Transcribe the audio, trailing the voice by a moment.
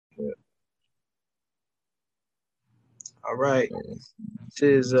All right. This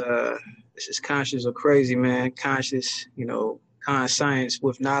is this is conscious or crazy, man. Conscious, con science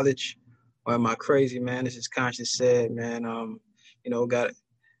with knowledge. Or am I crazy, man? This is conscious said, man. You know, got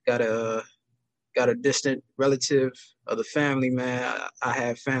got a got a distant relative of the family, man. I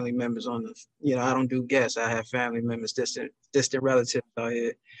have family members on the, I don't do guests. I have family members, distant relatives out here.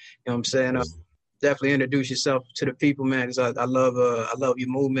 You know what I'm saying? Definitely introduce yourself to the people, man, because I love your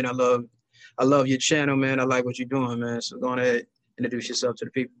movement. I love your channel, man. I like what you're doing, man. So go ahead, introduce yourself to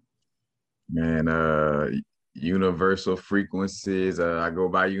the people. Man, universal frequencies. I go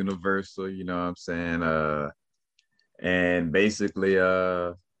by universal, you know what I'm saying? And basically,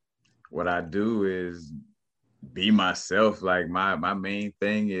 what I do is be myself. Like my main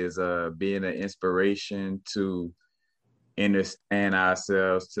thing is being an inspiration to understand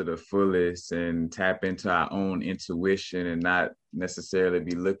ourselves to the fullest and tap into our own intuition and not necessarily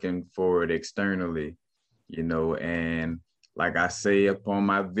be looking for it externally, and like I say upon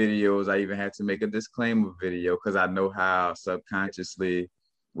my videos, I even had to make a disclaimer video because I know how subconsciously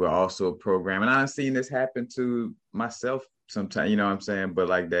we're also programmed. And I've seen this happen to myself sometimes, you know what I'm saying? But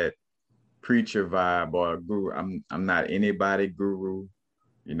like that preacher vibe or guru, I'm not anybody guru,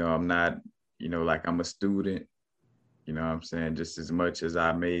 I'm not, like I'm a student, you know what I'm saying? Just as much as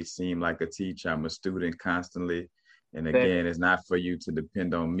I may seem like a teacher, I'm a student constantly. And again, it's not for you to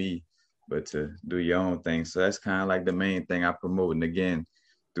depend on me, but to do your own thing. So that's kind of like the main thing I promote. And again,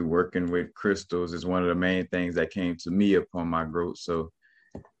 through working with crystals is one of the main things that came to me upon my growth. So,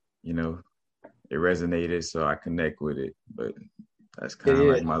 it resonated, so I connect with it. But that's Yeah, kind of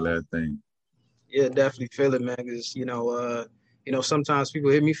yeah, like my last thing. yeah. Definitely feel it, man. Because sometimes people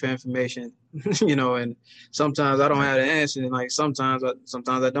hit me for information, and sometimes I don't have the answer, and like sometimes I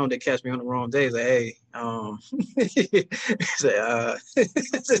don't. They catch me on the wrong days. Like, hey, say,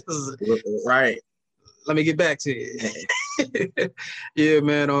 Right. let me get back to you. Yeah,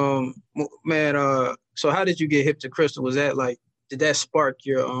 man. Man. So how did you get hip to crystal? Was that like, did that spark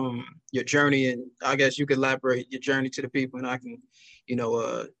your journey? And I guess you could elaborate your journey to the people, and I can, you know,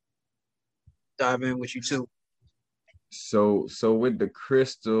 uh, dive in with you too. So with the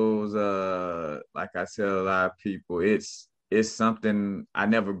crystals, like I tell a lot of people, it's something I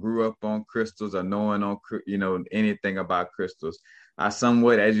never grew up on crystals or knowing on anything about crystals. I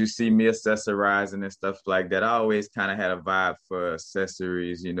somewhat, as you see me accessorizing and stuff like that, I always kind of had a vibe for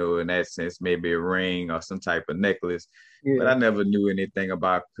accessories, in that sense, maybe a ring or some type of necklace. But Yeah. I never knew anything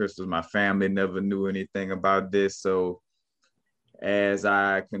about crystals. My family never knew anything about this. So as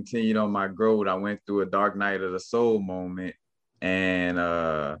I continued on my growth, I went through a dark night of the soul moment. And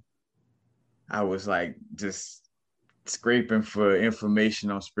I was like just scraping for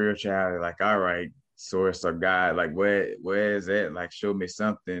information on spirituality, like, all right, source or God, like where is that? Like show me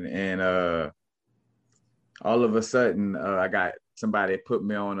something. And all of a sudden, I got somebody put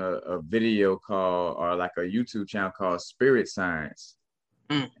me on a video call or like a YouTube channel called Spirit Science.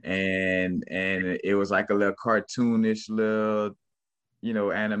 Mm. And it was like a little cartoonish little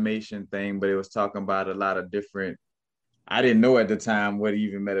animation thing, but it was talking about a lot of different. I didn't know at the time what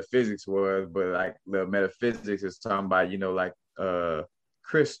even metaphysics was, but like the metaphysics is talking about, like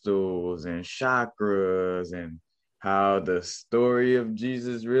crystals and chakras and how the story of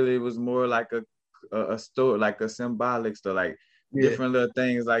Jesus really was more like a story, like a symbolic story, like Yeah. different little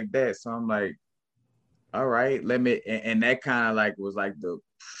things like that. So I'm like, all right, let me, and that kind of like was like the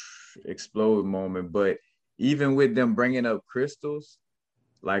explode moment. But even with them bringing up crystals,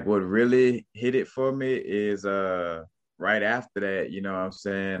 like what really hit it for me is right after that, you know what I'm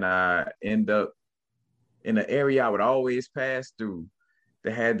saying, I end up in an area I would always pass through.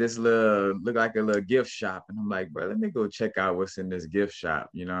 They had this little look like a little gift shop, and I'm like, bro, let me go check out what's in this gift shop,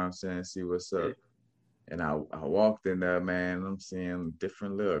 you know what I'm saying, see what's Yeah. up. And I walked in there, man. I'm seeing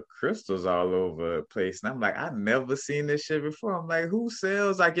different little crystals all over the place. And I'm like, I've never seen this shit before. I'm like, who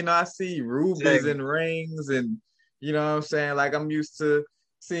sells? Like, I see rubies Exactly. and rings and, you know what I'm saying? Like, I'm used to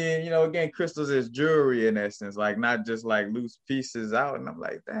seeing, again, crystals as jewelry in essence, like not just like loose pieces out. And I'm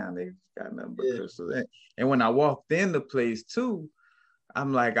like, damn, they got nothing but Yeah. crystals. And when I walked in the place too,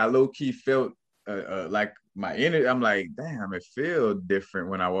 I'm like, I low key felt like my energy. I'm like, damn, it feels different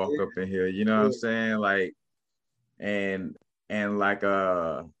when I walk up in here. You know what I'm Yeah. saying? Like, and like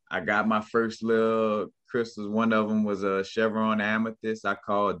I got my first little crystals. One of them was a chevron amethyst I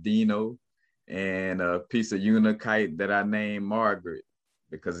called Dino, and a piece of unakite that I named Margaret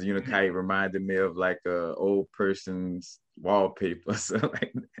because unakite reminded me of like a old person's wallpaper. So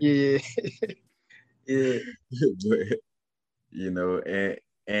like, Yeah. Yeah. but,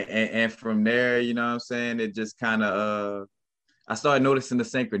 and from there, you know what I'm saying, it just kind of I started noticing the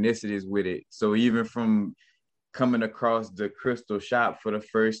synchronicities with it. So even from coming across the crystal shop for the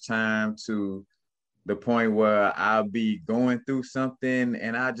first time to the point where I'll be going through something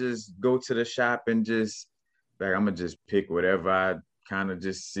and I just go to the shop and just like I'm gonna just pick whatever I kind of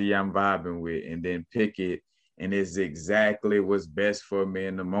just see I'm vibing with and then pick it. And it's exactly what's best for me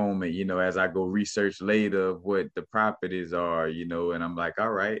in the moment, as I go research later of what the properties are, and I'm like, all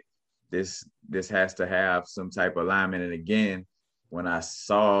right, this has to have some type of alignment. And again, when I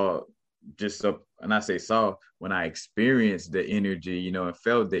saw and I say saw, when I experienced the energy, and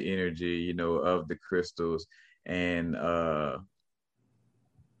felt the energy, of the crystals and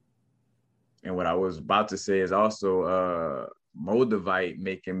what I was about to say is also Moldavite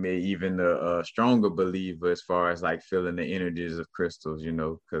making me even a stronger believer as far as like feeling the energies of crystals,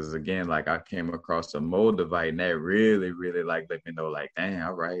 because again, like I came across a Moldavite and that really, really like let me know like, dang,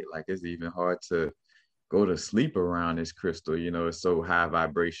 all right, like it's even hard to go to sleep around this crystal, it's so high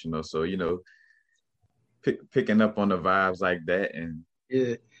vibrational. So, picking up on the vibes like that and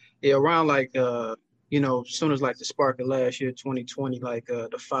yeah, around like as soon as like the spark of last year, 2020, like the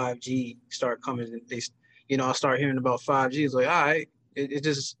 5G start coming, and I start hearing about 5G. It's like, all right, it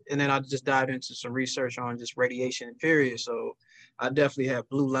just, and then I just dived into some research on just radiation period. So I definitely have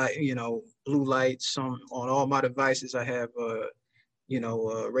blue lights on all my devices. I have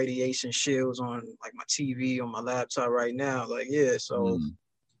radiation shields on like my TV, on my laptop right now. Like, yeah, so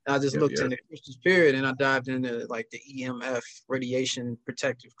I just looked into crystals period and I dived into like the EMF radiation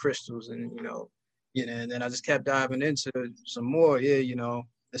protective crystals and and then I just kept diving into some more. Yeah,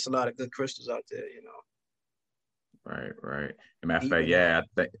 there's a lot of good crystals out there. Right. As a matter of fact, yeah, I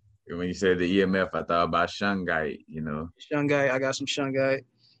think when you said the EMF, I thought about shungite. Shungite, I got some shungite,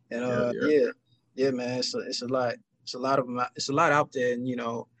 and yeah, man, it's a lot. It's a lot of them. It's a lot out there,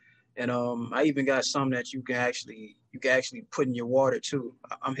 and I even got some that you can actually put in your water too.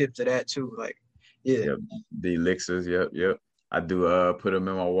 I'm hip to that too. Like, yeah. Yep. The elixirs. Yep. I do put them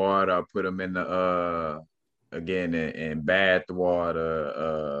in my water. I put them in the again in bath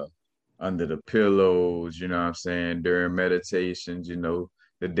water, under the pillows, you know what I'm saying, during meditations,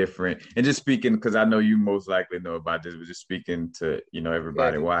 the different, and just speaking, because I know you most likely know about this, but just speaking to,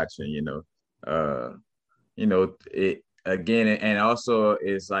 everybody watching, it again, and also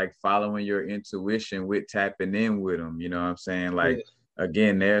it's like following your intuition with tapping in with them, you know what I'm saying? Like,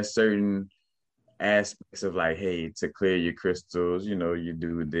 again, there are certain aspects of like, hey, to clear your crystals, you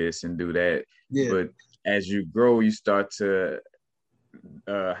do this and do that. But as you grow, you start to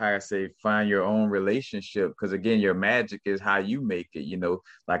how I say, find your own relationship, because again, your magic is how you make it,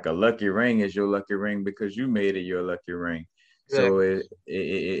 like a lucky ring is your lucky ring because you made it your lucky ring. So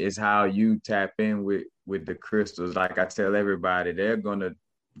it's how you tap in with the crystals. Like I tell everybody, they're gonna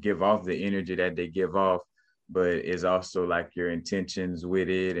give off the energy that they give off, but it's also like your intentions with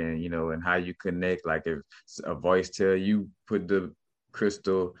it, and and how you connect. Like if a voice tell you put the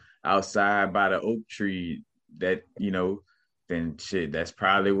crystal outside by the oak tree, that then shit, that's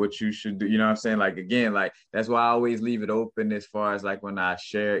probably what you should do. You know what I'm saying? Like, again, like that's why I always leave it open as far as like when I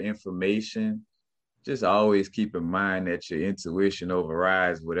share information, just always keep in mind that your intuition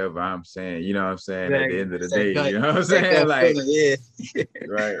overrides whatever I'm saying. You know what I'm saying? Exactly. At the end of the day, you know what I'm saying? Like,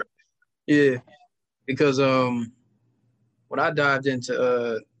 right. Yeah. Because when I dived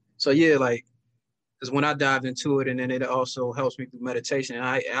into like, because when I dived into it, and then it also helps me through meditation. And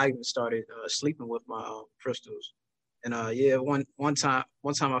I even started sleeping with my crystals. And one time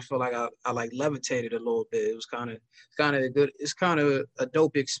I felt like I like levitated a little bit. It was kind of good. It's kind of a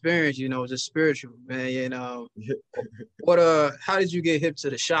dope experience, just spiritual, man. And how did you get hip to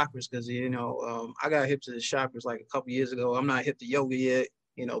the chakras? Because I got hip to the chakras like a couple years ago. I'm not hip to yoga yet.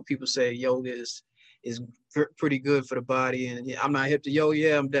 People say yoga is pretty good for the body, and I'm not hip to yoga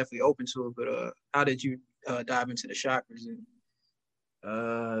yet. I'm definitely open to it. But how did you dive into the chakras?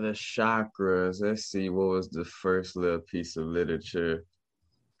 The chakras. Let's see, what was the first little piece of literature?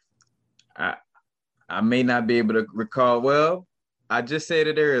 I may not be able to recall. Well, I just said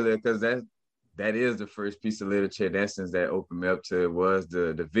it earlier because that is the first piece of literature in essence that opened me up to it, was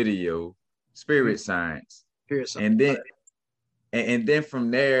the video Spirit Science. And then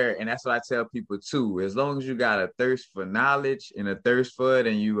from there, and that's what I tell people too, as long as you got a thirst for knowledge and a thirst for it,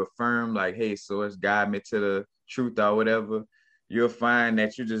 and you affirm like, hey, source, guide me to the truth or whatever, you'll find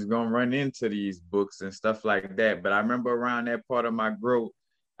that you're just gonna run into these books and stuff like that. But I remember around that part of my growth,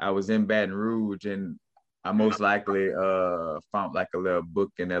 I was in Baton Rouge, and I most likely found like a little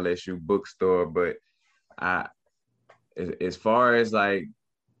book in LSU bookstore. But as far as like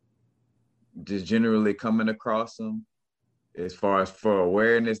just generally coming across them, as far as for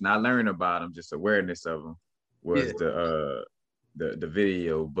awareness, not learning about them, just awareness of them, was the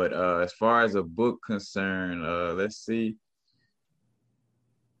video. But as far as a book concerned, let's see.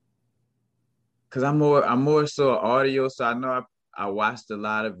 Cause I'm more so audio, so I know I watched a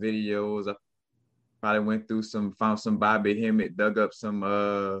lot of videos. I probably went through found some Bobby Hemmett, dug up some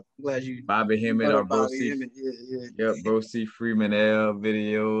I'm glad you Bobby Hemmett brought or up Bobby Emmett. Yeah, yeah. Bro C Freeman L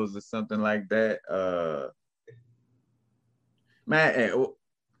videos or something like that. Man,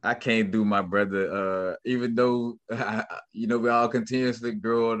 I can't do my brother. Even though you know we all continuously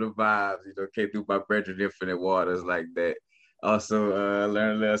grow on the vibes, you know, can't do my brother Infinite Waters like that. Also,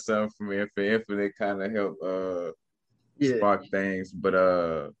 learn a little something from Infinite kind of help Yeah. spark things. But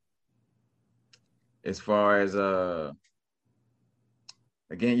as far as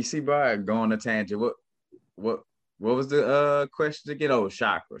again, you see, bro, go on a tangent. What what was the question again? Oh, Yeah,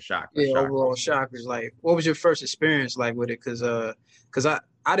 chakra. overall shockers. Like, what was your first experience like with it? Cause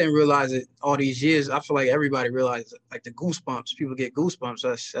I didn't realize it all these years. I feel like everybody realized like the goosebumps. People get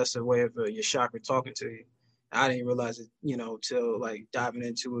goosebumps. That's a way of your chakra talking to you. I didn't realize it, till like diving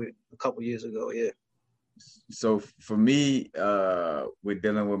into it a couple years ago. Yeah. So for me, with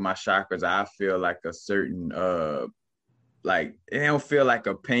dealing with my chakras, I feel like a certain like it don't feel like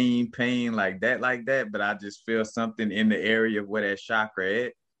a pain like that, but I just feel something in the area of where that chakra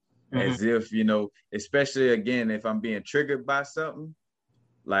at, Mm-hmm. as if, you know, especially again if I'm being triggered by something,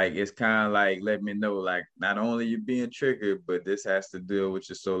 like it's kind of like let me know, like not only you being triggered, but this has to deal with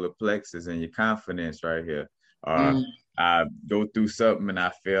your solar plexus and your confidence right here. Or Mm-hmm. I go through something and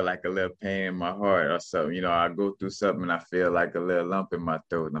I feel like a little pain in my heart or something. You know, I go through something and I feel like a little lump in my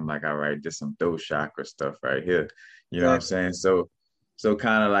throat, and I'm like, all right, just some throat chakra stuff right here. You know what I'm Exactly. saying? So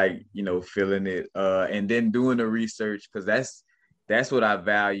kind of like, you know, feeling it, and then doing the research, because that's what I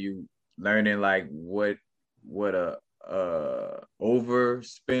value, learning like what a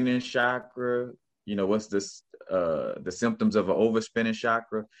overspinning chakra, you know, what's this the symptoms of an overspinning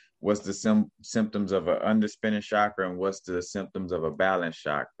chakra, what's the symptoms of an underspinning chakra, and what's the symptoms of a balanced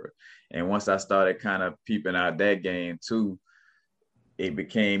chakra. And once I started kind of peeping out that game too, it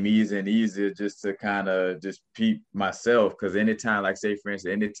became easier and easier just to kind of just peep myself. Because anytime, like say for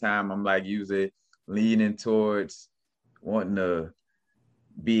instance, anytime I'm like usually leaning towards wanting to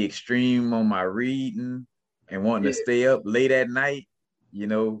be extreme on my reading and wanting to Yeah. stay up late at night, you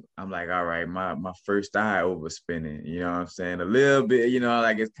know, I'm like, all right, my first eye overspinning, you know what I'm saying? A little bit, you know,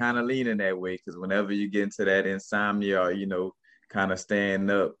 like it's kind of leaning that way, because whenever you get into that insomnia or, you know, kind of staying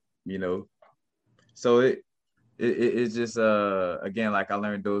up, you know, so it's just again, like I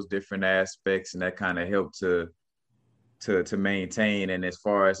learned those different aspects, and that kind of helped to maintain. And as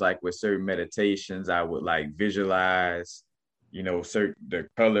far as like with certain meditations, I would like visualize, you know, certain the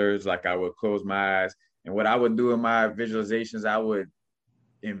colors. Like I would close my eyes, and what I would do in my visualizations, I would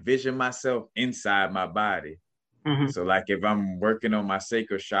envision myself inside my body. Mm-hmm. So like if I'm working on my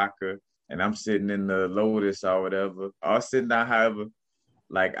sacral chakra and I'm sitting in the lotus or whatever, or sitting down, however,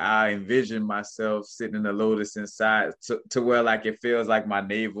 like I envision myself sitting in the lotus inside to where like it feels like my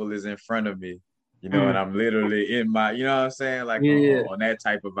navel is in front of me, you know, and Mm-hmm. I'm literally in my, you know what I'm saying, like Yeah. on that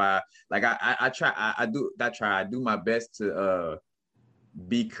type of vibe. Like I do my best to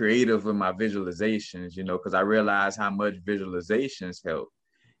be creative in my visualizations, you know, because I realize how much visualizations help.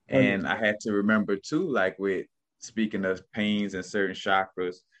 Oh yeah. And I had to remember too, like with speaking of pains and certain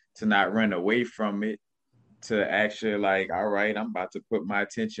chakras, to not run away from it, to actually like, all right, I'm about to put my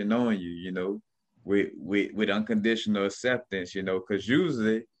attention on you, you know, with unconditional acceptance, you know, because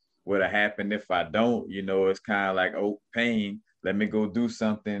usually what'll happen if I don't, you know, it's kind of like, oh, pain, let me go do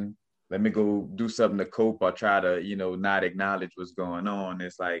something. Let me go do something to cope or try to, you know, not acknowledge what's going on.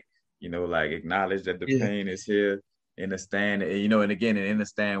 It's like, you know, like acknowledge that the Yeah. pain is here, understand, you know, and again, and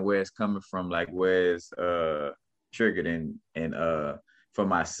understand where it's coming from, like where it's triggered, and for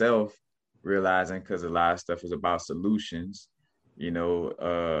myself, realizing, because a lot of stuff is about solutions, you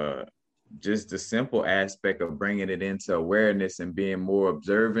know, just the simple aspect of bringing it into awareness and being more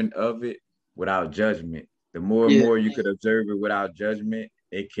observant of it without judgment. The more and Yeah. more you could observe it without judgment,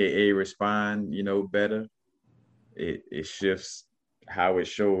 aka respond, you know, better, it shifts how it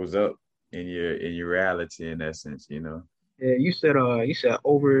shows up in your reality, in essence, you know. Yeah. You said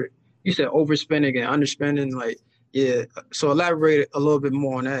overspending and underspending. Like, yeah. So elaborate a little bit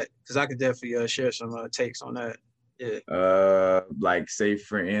more on that, because I could definitely share some takes on that. Yeah. Like say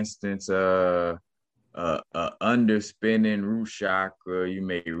for instance, underspinning root chakra, you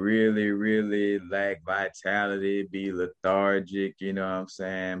may really lack vitality, be lethargic, you know what I'm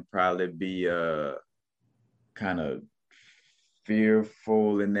saying? Probably be kind of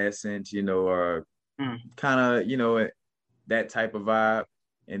fearful in that sense, you know, or Mm. kind of, you know, that type of vibe.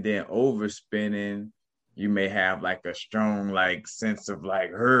 And then overspinning, you may have like a strong like sense of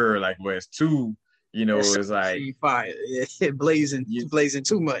like her, like where it's too, That's it's like fire. Yeah, you blazing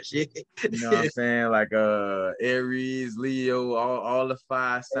too much. Yeah. you know what I'm saying? Like Aries, Leo, all the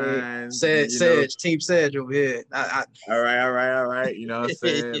fire Hey, signs, Sag, Team Sag over here. all right. You know what I'm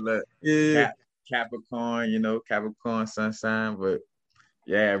saying? Look, Yeah, Capricorn, Capricorn sun sign, but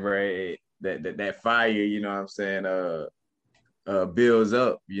yeah, right. That fire, you know what I'm saying, builds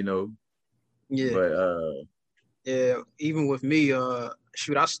up, yeah, But yeah. Even with me,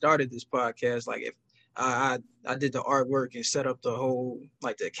 shoot, I started this podcast like if I did the artwork and set up the whole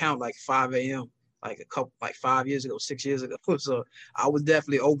like the account like 5 a.m. like a couple like 5 years ago, 6 years ago. So I was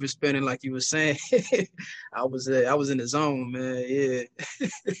definitely overspending, like you were saying. I was in the zone, man. Yeah,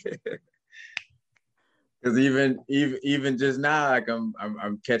 because even just now, like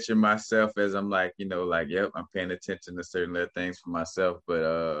I'm catching myself as I'm like, like, yep, I'm paying attention to certain little things for myself.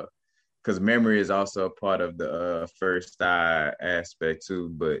 But because memory is also a part of the first eye aspect too.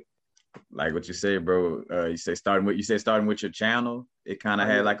 But like what you say, bro, you said starting with your channel, it kind oh of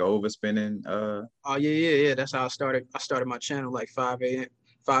had yeah, like a overspending. oh yeah. That's how I started. I started my channel like 5 a.m.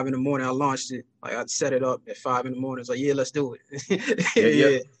 5 in the morning. I launched it. Like I set it up at 5 in the morning. It's like, yeah, let's do it. Yeah,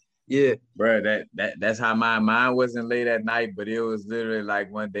 Yeah, yeah, bro, that's how mine wasn't late at night, but it was literally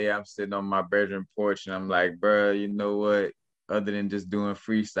like one day I'm sitting on my bedroom porch and I'm like, bro, you know what? Other than just doing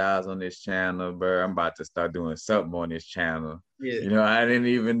freestyles on this channel, bro, I'm about to start doing something on this channel. yeah, I didn't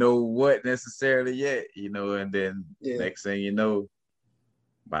even know what necessarily yet, and then yeah, next thing you know,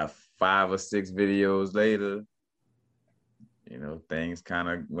 about 5 or 6 videos later, things kind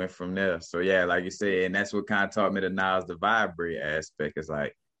of went from there. So yeah, like you said, and that's what kind of taught me the knowledge, the vibrate aspect is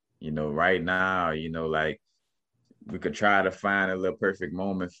like, right now, like we could try to find a little perfect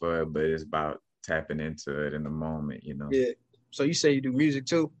moment for it, but it's about tapping into it in the moment. yeah. So you say you do music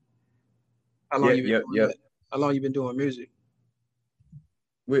too? How long Yep, you been yep, doing yep. that? How long you been doing music?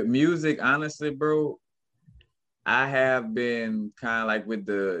 With music, honestly, bro, I have been kind of like with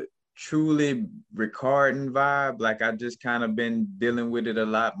the truly recording vibe. Like I just kind of been dealing with it a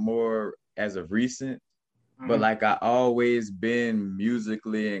lot more as of recent. But Mhm. like I always been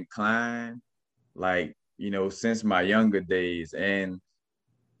musically inclined, like, since my younger days. And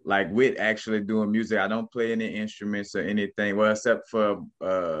like with actually doing music, I don't play any instruments or anything. Well, except for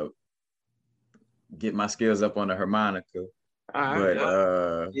get my skills up on the harmonica. All right,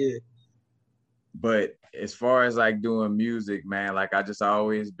 But yeah, but as far as like doing music, man, like I just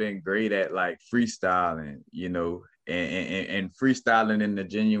always been great at like freestyling, and freestyling in the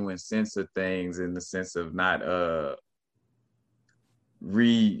genuine sense of things, in the sense of not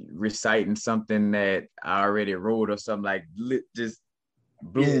reciting something that I already wrote or something, like just yeah,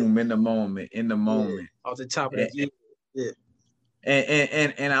 boom in the moment, yeah. Off the top of the and, yeah,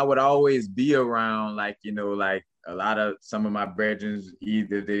 yeah, and I would always be around, like, like a lot of some of my brethren,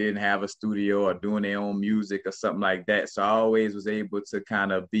 either they didn't have a studio or doing their own music or something like that. So I always was able to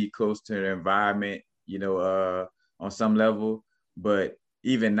kind of be close to the environment, on some level. But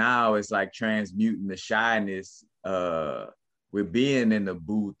even now, it's like transmuting the shyness with being in the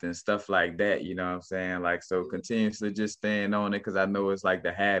booth and stuff like that. You know what I'm saying? Like, so continuously just staying on it, because I know it's like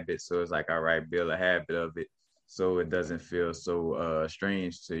the habit. So it's like, all right, build a habit of it so it doesn't feel so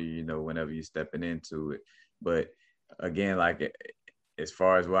strange to you, whenever you're stepping into it. But again, like as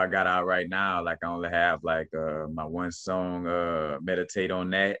far as what I got out right now, like I only have like my one song, Meditate on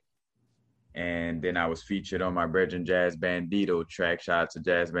that. And then I was featured on my Brethren Jazz Bandito track. Shout out to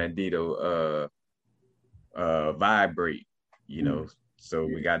Jazz Bandito, Vibrate, you mm, know. So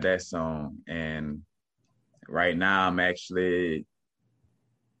yeah, we got that song. And right now I'm actually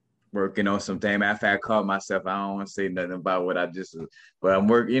working on some things. After I caught myself, I don't want to say nothing about what I just, but I'm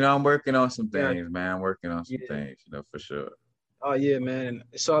working on some yeah, things, man. I'm working on some yeah. things, for sure. Oh yeah, man.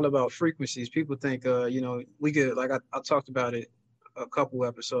 It's all about frequencies. People think, we could like I talked about it a couple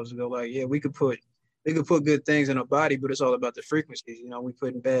episodes ago. Like, yeah, we could put good things in our body, but it's all about the frequencies. We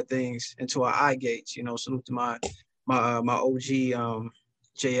putting bad things into our eye gates. Salute to my OG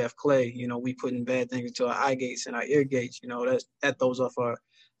JF Clay. We putting bad things into our eye gates and our ear gates. That throws off our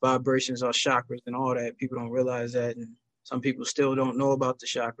vibrations, our chakras, and all that. People don't realize that, and some people still don't know about the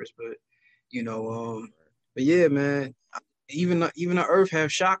chakras. But you know, but yeah, man, even the earth have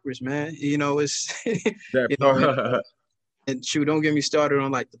chakras, man. It's That you know, part. and shoot, don't get me started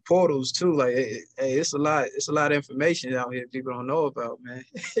on like the portals too. Like, hey, it's a lot of information out here people don't know about, man.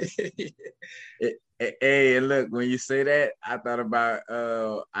 Hey, look, when you say that, I thought about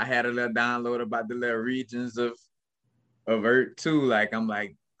I had a little download about the little regions of Earth too. Like I'm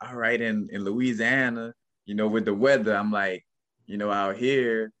like, all right, in Louisiana, with the weather, I'm like, out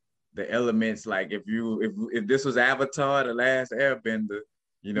here. the elements. Like if this was Avatar, the last Airbender,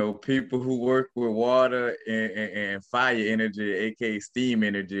 you know, people who work with water and fire energy, aka steam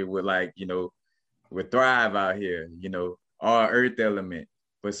energy, would like, you know, would thrive out here, you know, or earth element.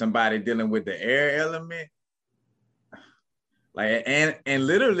 But somebody dealing with the air element, like and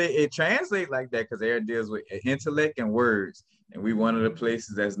literally it translates like that because air deals with intellect and words. And we one of the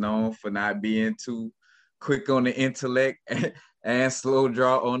places that's known for not being too quick on the intellect and slow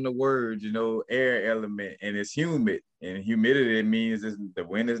draw on the words, you know, air element. And it's humid. And humidity means the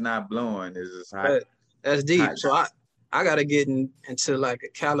wind is not blowing, it's just hot. That's deep. Hot. So I gotta get into like a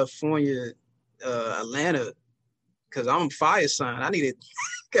California, Atlanta, because I'm fire sign. I need it.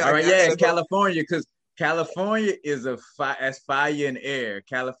 All right, yeah, California, because California is as fire and air.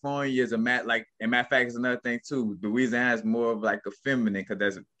 California is a like, and matter of fact, it's another thing too. Louisiana is more of like a feminine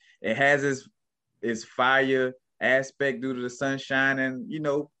because it has its fire aspect due to the sun shining, you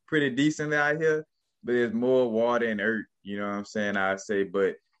know, pretty decently out here, but there's more water and earth. You know what I'm saying? I'd say,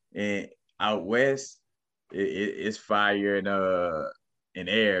 but out west, it's fire and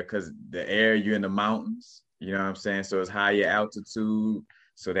air because the air you're in the mountains. You know what I'm saying? So it's higher altitude,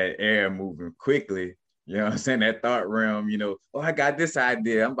 so that air moving quickly. You know what I'm saying? That thought realm, you know, oh, I got this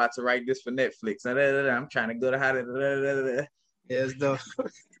idea. I'm about to write this for Netflix. I'm trying to go to how to. Yeah, it's dope.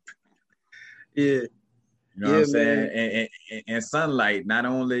 Yeah. You know what I'm saying? And sunlight, not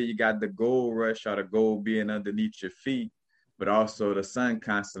only you got the gold rush or the gold being underneath your feet, but also the sun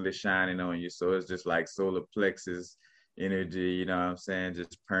constantly shining on you. So it's just like solar plexus energy, you know what I'm saying?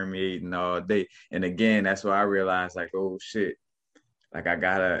 Just permeating all day. And again, that's why I realized like, oh shit, like I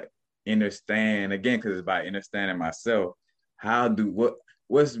gotta understand again, because it's about understanding myself.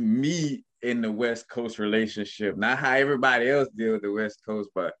 What's me in the West Coast relationship, not how everybody else deal with the West Coast,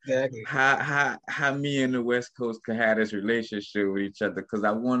 but exactly. how me and the West Coast could have this relationship with each other. Cause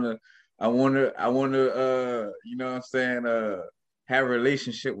I wanna you know what I'm saying, have a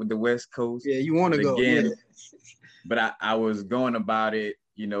relationship with the West Coast. Yeah, you wanna go. Again, yeah. But I was going about it,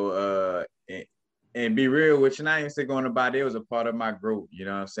 you know, and be real with you, not even say going about it, it was a part of my growth, you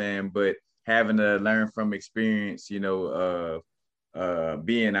know what I'm saying? But having to learn from experience, you know,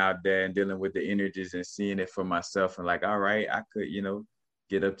 being out there and dealing with the energies and seeing it for myself and like, all right, I could, you know,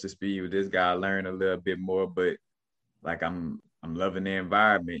 get up to speed with this guy, learn a little bit more, but like I'm loving the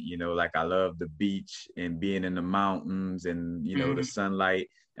environment, you know, like I love the beach and being in the mountains and, you know, the sunlight.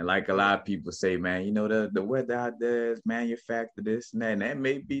 And like a lot of people say, man, you know, the weather out there is manufactured this and that. And that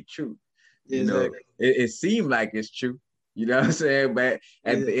may be true. You know, it seemed like it's true. You know what I'm saying? But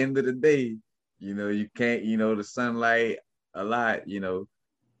at the end of the day, you know, you can't, you know, the sunlight a lot, you know,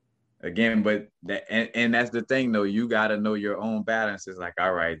 again, but that and that's the thing though, you got to know your own balance. It's like,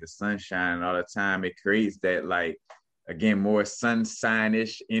 all right, the sunshine all the time, it creates that like, again, more sun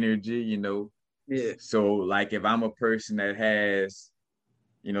sign-ish energy, you know. Yeah. So like if I'm a person that has,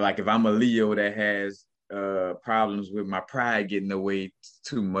 you know, like if I'm a Leo that has problems with my pride getting away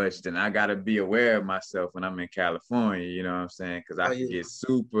too much, then I gotta be aware of myself when I'm in California, you know what I'm saying? Because I can get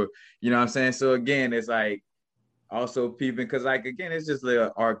super, you know what I'm saying? So again, it's like also peeping, because like again, it's just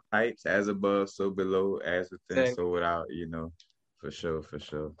little archetypes, as above, so below, as within, so without, you know, for sure.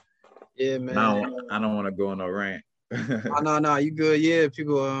 Yeah, man. I don't want to go on a rant. No, you good. Yeah,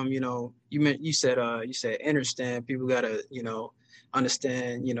 people, you know, you said understand. People gotta, you know,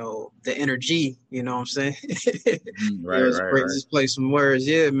 understand, you know, the energy, you know what I'm saying? Right. Just play some words.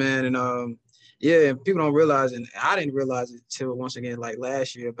 Yeah, man. And yeah, people don't realize, and I didn't realize it till once again, like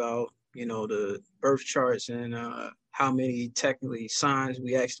last year, about, you know, the birth charts and how many technically signs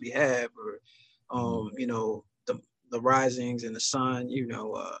we actually have, or you know, the risings and the sun, you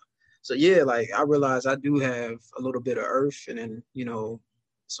know, so yeah, like I realized I do have a little bit of earth and then, you know,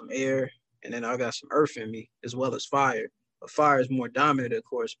 some air, and then I got some earth in me as well as fire. But fire is more dominant, of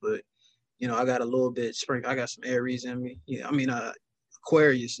course, but you know, I got a little bit I got some Aries in me. Yeah, I mean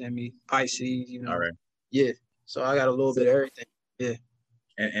Aquarius in me, Pisces, you know. All right. Yeah. So I got a little bit of everything. Yeah.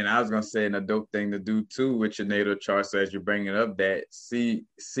 And I was gonna say, and a dope thing to do too with your natal chart. So as you're bringing up that, see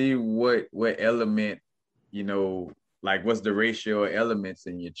what element, you know, like what's the ratio of elements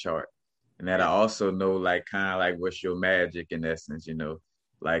in your chart, and that I also know like kind of like what's your magic in essence, you know,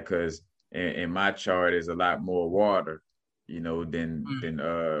 like because in my chart is a lot more water, you know, than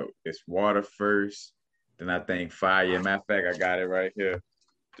it's water first, then I think fire. Matter of fact, I got it right here,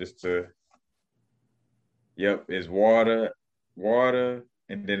 just to. Yep, it's water,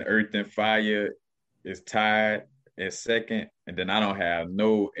 and then earth and fire is tied as second, and then I don't have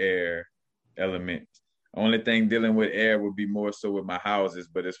no air element. Only thing dealing with air would be more so with my houses,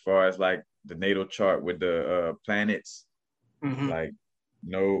 but as far as like the natal chart with the planets, like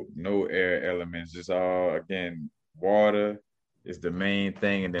no air elements, just all again, water is the main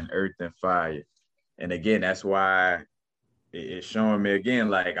thing, and then earth and fire. And again, that's why it's showing me again,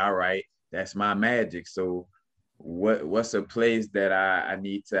 like, all right, that's my magic. So what's a place that I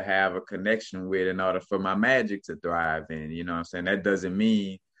need to have a connection with in order for my magic to thrive in? You know what I'm saying? That doesn't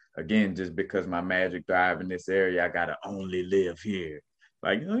mean, again, just because my magic thrive in this area, I gotta only live here.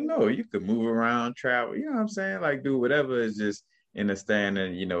 Like, no, you could move around, travel, you know what I'm saying? Like, do whatever, is just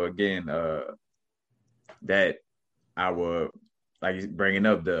understanding, again, that our, like bringing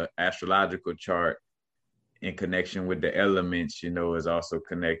up the astrological chart in connection with the elements, is also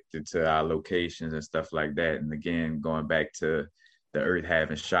connected to our locations and stuff like that. And again, going back to the earth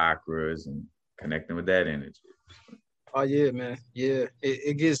having chakras and connecting with that energy. Oh yeah, man. Yeah,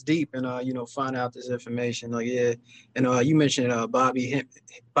 it gets deep, and find out this information. Like yeah, and you mentioned Bobby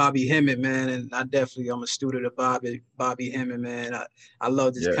Hemmett, man, and I'm a student of Bobby Hemmett, man. I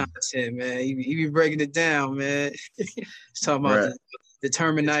love this content, man. He be breaking it down, man. He's talking about the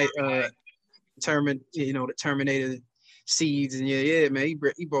Terminite, the Terminator seeds, and yeah, man.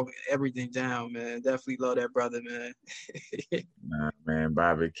 He broke everything down, man. Definitely love that brother, man. Nah, man,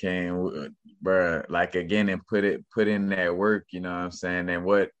 Bobby King, bro. Like again, and put in that work. You know what I'm saying? And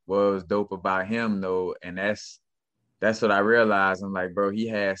what was dope about him though, and that's what I realized. I'm like, bro, he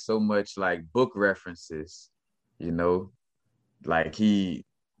has so much like book references. Like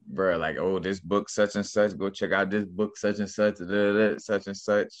bro, like, oh, this book such and such. Go check out this book such and such, such and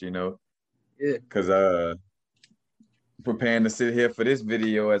such. Yeah. Cause preparing to sit here for this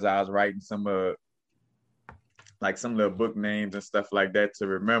video as I was writing some like some little book names and stuff like that to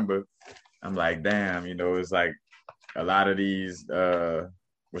remember. I'm like, damn, it's like a lot of these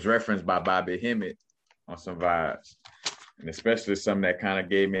was referenced by Bobby Hemmett on some vibes. And especially some that kind of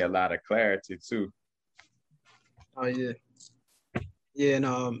gave me a lot of clarity too. Oh yeah. Yeah,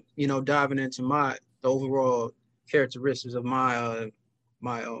 and diving into the overall characteristics of my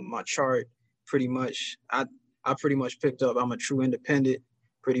chart, pretty much I pretty much picked up I'm a true independent,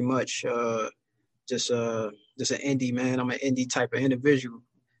 pretty much just an indie man. I'm an indie type of individual.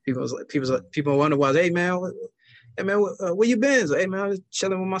 People wonder why. Hey man, where you been? Like, hey man, I was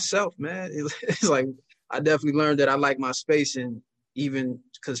chilling with myself, man. It's like I definitely learned that I like my space, and even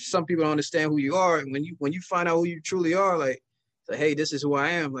because some people don't understand who you are, and when you find out who you truly are, like, hey, this is who I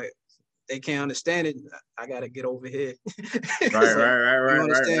am. Like they can't understand it. I gotta get over here. Right. You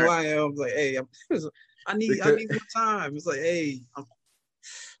understand who I am? I'm like, hey, I need more time. It's like, hey, I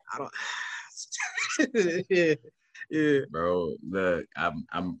don't. Yeah. Bro, look,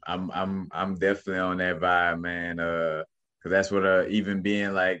 I'm definitely on that vibe, man. Cause that's what even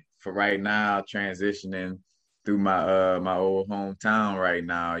being like for right now, transitioning through my old hometown right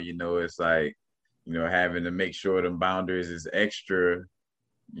now, it's like, having to make sure the boundaries is extra,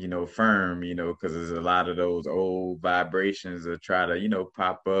 firm, because there's a lot of those old vibrations that try to,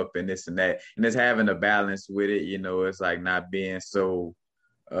 pop up and this and that. And it's having a balance with it, it's like not being so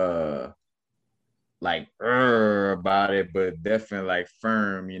like about it, but definitely like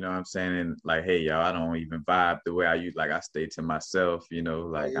firm, you know what I'm saying? And like, hey, y'all, I don't even vibe the way I use, like I stay to myself,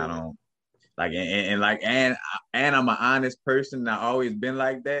 like I don't like, and I'm an honest person. I always been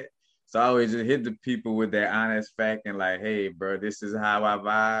like that. So I always just hit the people with that honest fact and like, hey, bro, this is how I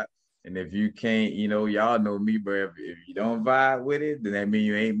vibe. And if you can't, y'all know me, bro. If you don't vibe with it, then that means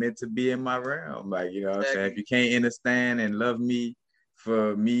you ain't meant to be in my realm. Like, you know what I'm saying? If you can't understand and love me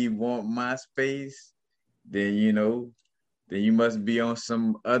for me want my space, then then you must be on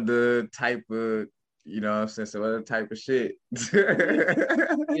some other type of, what I'm saying, some other type of shit.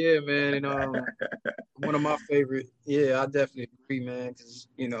 Yeah, man. And one of my favorite, I definitely agree, man, because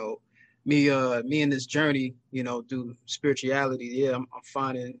me in this journey, through spirituality, I'm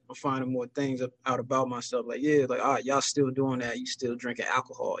finding more things out about myself. Like, yeah, like, all right, y'all still doing that. You still drinking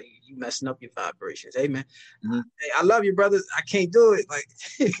alcohol. You messing up your vibrations. Hey, man, hey, I love you, brothers. I can't do it. Like,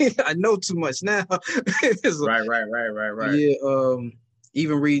 I know too much now. Right. Yeah.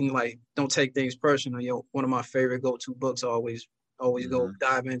 Even reading, like, Don't Take Things Personal, one of my favorite go-to books. Always go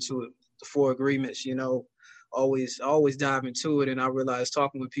dive into it. The Four Agreements, always dive into it. And I realized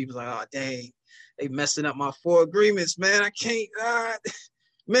talking with people like, oh, dang, they messing up my Four Agreements, man. I can't,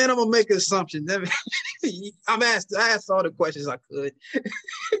 man, I'm gonna make an assumption. I asked all the questions I could.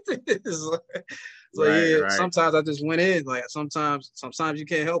 Right. Sometimes I just went in. Like sometimes you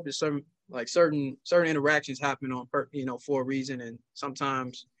can't help it. Certain interactions happen for a reason, and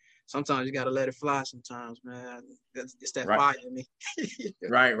sometimes you gotta let it fly. Sometimes, man, it's that fire in me.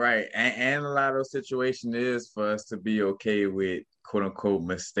 Right. And a lot of those situations is for us to be okay with quote unquote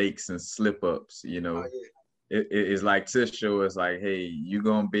mistakes and slip ups. Oh, yeah. it's like to show us like, hey, you're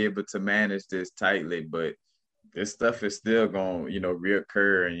gonna be able to manage this tightly, but this stuff is still gonna,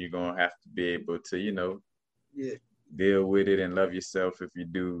 reoccur, and you're gonna have to be able to, Yeah. deal with it and love yourself if you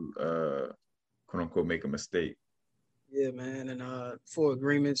do quote unquote make a mistake. Yeah, man. And for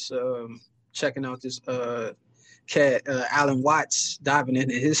agreements, checking out this cat Alan Watts, diving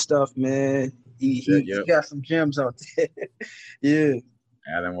into his stuff, man. He Yep. got some gems out there. Yeah.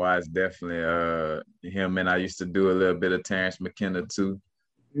 Alan Watts definitely him, and I used to do a little bit of Terrence McKenna too.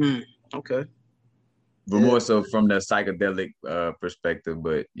 Okay. But Yeah. more so from the psychedelic perspective,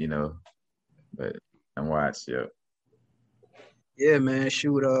 but Alan Watts, yeah. Yeah, man.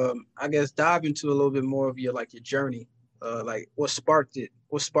 Shoot. I guess dive into a little bit more of your journey. Like what sparked it?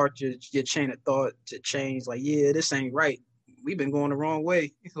 What sparked your chain of thought to change? Like, yeah, this ain't right. We've been going the wrong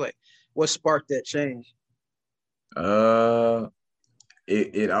way. It's like, what sparked that change? Uh,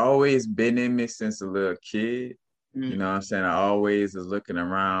 it always been in me since a little kid. You know what I'm saying? I always was looking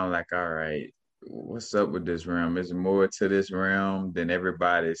around like, all right, what's up with this realm? Is more to this realm than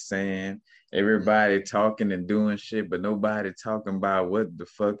everybody's saying. Everybody talking and doing shit, but nobody talking about what the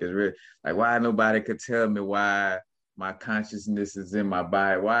fuck is real. Like, why nobody could tell me why my consciousness is in my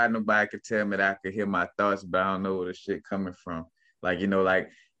body? Why nobody could tell me that I could hear my thoughts, but I don't know where the shit coming from? Like,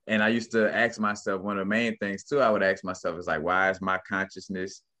 and I used to ask myself, one of the main things too, I would ask myself is like, why is my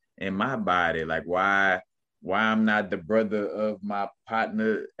consciousness in my body? Like, why I'm not the brother of my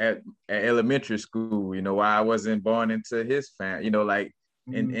partner at elementary school, why I wasn't born into his family,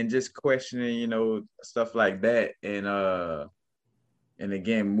 and just questioning, stuff like that. And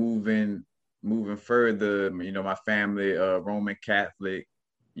again, moving further, my family, Roman Catholic,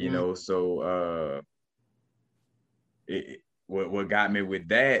 so what got me with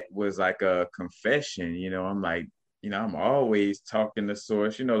that was like a confession. I'm like, I'm always talking to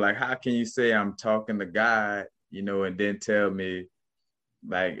source. Like, how can you say I'm talking to God, and then tell me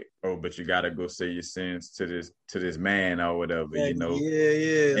like, oh, but you gotta go say your sins to this man or whatever, Yeah,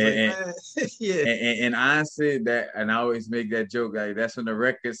 yeah. Like, and, man, yeah. and honestly, that, and I always make that joke, like that's when the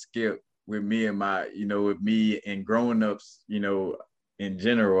record skip with me and with me and grown-ups, in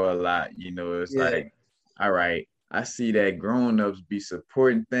general a lot. It's Yeah. like, all right, I see that grown-ups be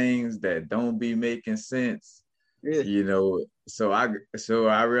supporting things that don't be making sense, Yeah. So I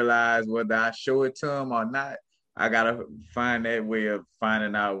realize whether I show it to them or not, I gotta find that way of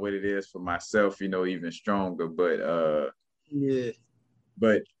finding out what it is for myself, even stronger. Yeah.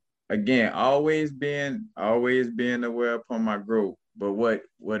 But again, always being aware upon my growth. But what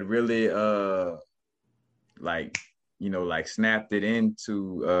really like like snapped it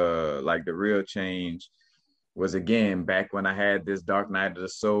into like the real change was, again, back when I had this Dark Night of the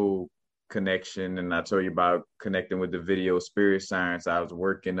Soul connection, and I told you about connecting with the video Spirit Science. I was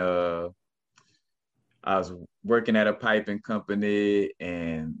working at a piping company,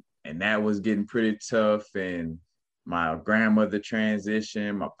 and that was getting pretty tough, and my grandmother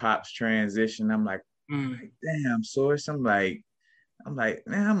transition, my pops transition. I'm like, damn, Source. I'm like,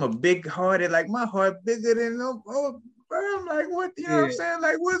 man, I'm a big hearted, like my heart bigger than bro. I'm like, what, you know what I'm saying?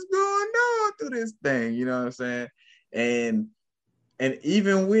 Like, what's going on through this thing? You know what I'm saying? And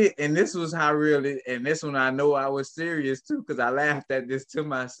even with, and this was how real and this one I know I was serious too, because I laughed at this to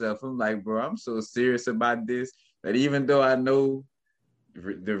myself. I'm like, bro, I'm so serious about this that even though I know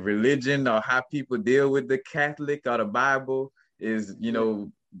the religion or how people deal with the Catholic or the Bible is,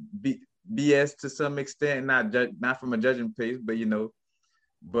 BS to some extent, not from a judging place,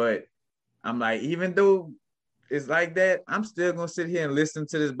 but I'm like, even though it's like that, I'm still gonna sit here and listen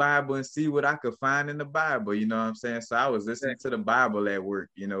to this Bible and see what I could find in the Bible. You know what I'm saying? So I was listening to the Bible at work,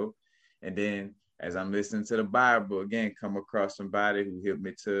 and then as I'm listening to the Bible, again, come across somebody who hit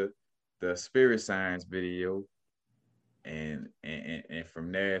me to the Spirit Science video, and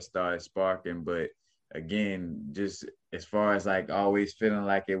from there it started sparking. But again, just as far as like always feeling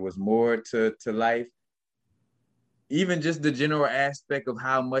like it was more to life, even just the general aspect of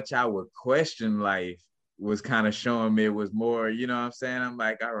how much I would question life was kind of showing me it was more, you know what I'm saying? I'm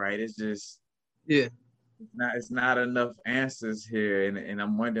like, all right, it's just, it's not enough answers here. And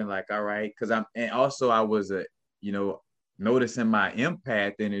I'm wondering like, all right, and also I was noticing my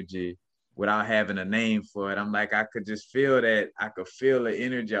empath energy without having a name for it. I'm like, I could just feel that. I could feel the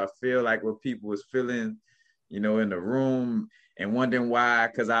energy. I feel like what people was feeling, in the room, and wondering why,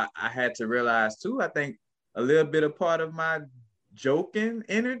 because I had to realize too, I think a little bit of part of my joking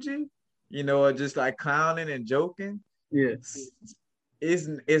energy, or just like clowning and joking, is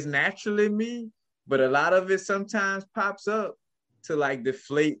naturally me, but a lot of it sometimes pops up to like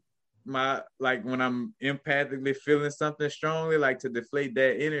deflate my like when I'm empathically feeling something strongly, like to deflate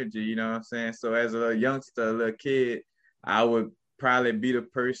that energy, you know what I'm saying? So as a youngster, a little kid, I would probably be the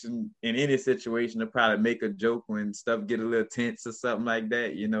person in any situation to probably make a joke when stuff get a little tense or something like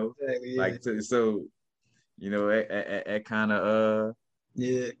that, you know? Exactly, yeah. Like so, you know, it kind of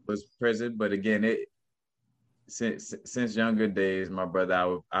Yeah. was present, but again, it since younger days, my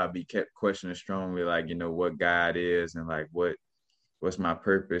brother, I would be kept questioning strongly, like, you know, what God is and like what's my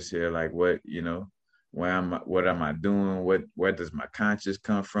purpose here, like what am I doing, where does my conscience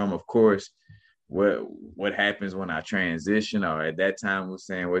come from, of course, what happens when I transition, or at that time we're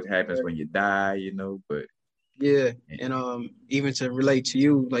saying what happens when you die, you know, but Yeah, and even to relate to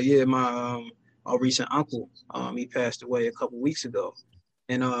you, like yeah, my recent uncle, he passed away a couple weeks ago,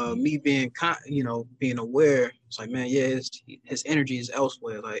 and me being being aware, it's like man, yeah, his energy is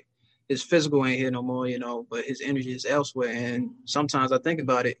elsewhere, like his physical ain't here no more, you know, but his energy is elsewhere, and sometimes I think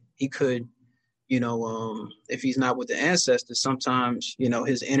about it, he could, if he's not with the ancestors, sometimes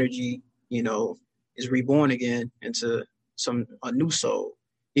his energy, is reborn again into a new soul,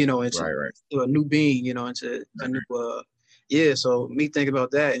 into right. a new being, into a new yeah. So me thinking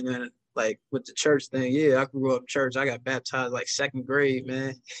about that, and then like with the church thing, yeah, I grew up church. I got baptized like second grade,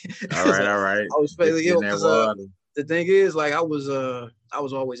 man. All right, all right. I was fairly ill Getting that because water. the thing is, like I was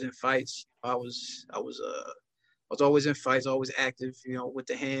always in fights. I was always in fights, always active, with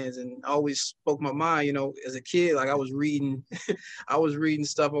the hands, and I always spoke my mind. As a kid, like I was reading, I was reading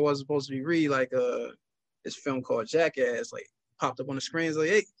stuff I wasn't supposed to be reading, like this film called Jackass, like popped up on the screen. It's like,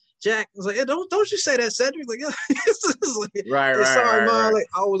 hey, Jack. I was like, hey, don't you say that, Cedric? Like, it's like, Right, hey, right, sorry, right, man. right. Like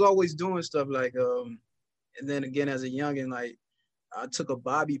I was always doing stuff like and then again as a youngin, like I took a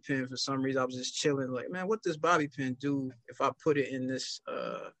bobby pin for some reason. I was just chilling, like, man, what does bobby pin do if I put it in this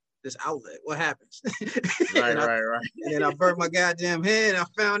outlet? What happens? Right, and I right, right. and then I burnt my goddamn hand. I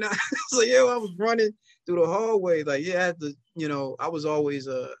found out. So yeah, I was running through the hallway. Like, yeah, I had to, I was always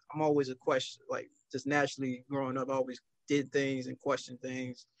I'm always a question, like just naturally growing up, I always did things and questioned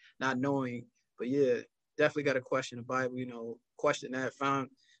things, not knowing. But yeah, definitely got to question the Bible, question that, found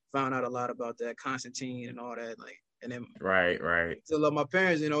out a lot about that, Constantine and all that. Like, and then Right, right. still love my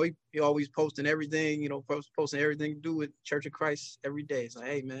parents, he always posting everything, posting everything to do with Church of Christ every day. It's like,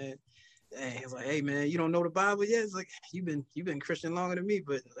 hey man, dang, it's like, hey man, you don't know the Bible yet? It's like you've been Christian longer than me,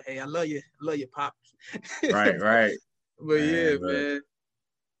 but hey, I love you, Pop. Right, right. But yeah, Man, look. man.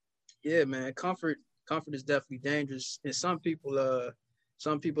 Yeah, man. Comfort is definitely dangerous. And some people love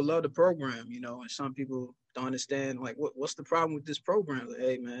the program, and some people don't understand like what's the problem with this program? Like,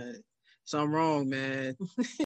 hey man, something wrong, man.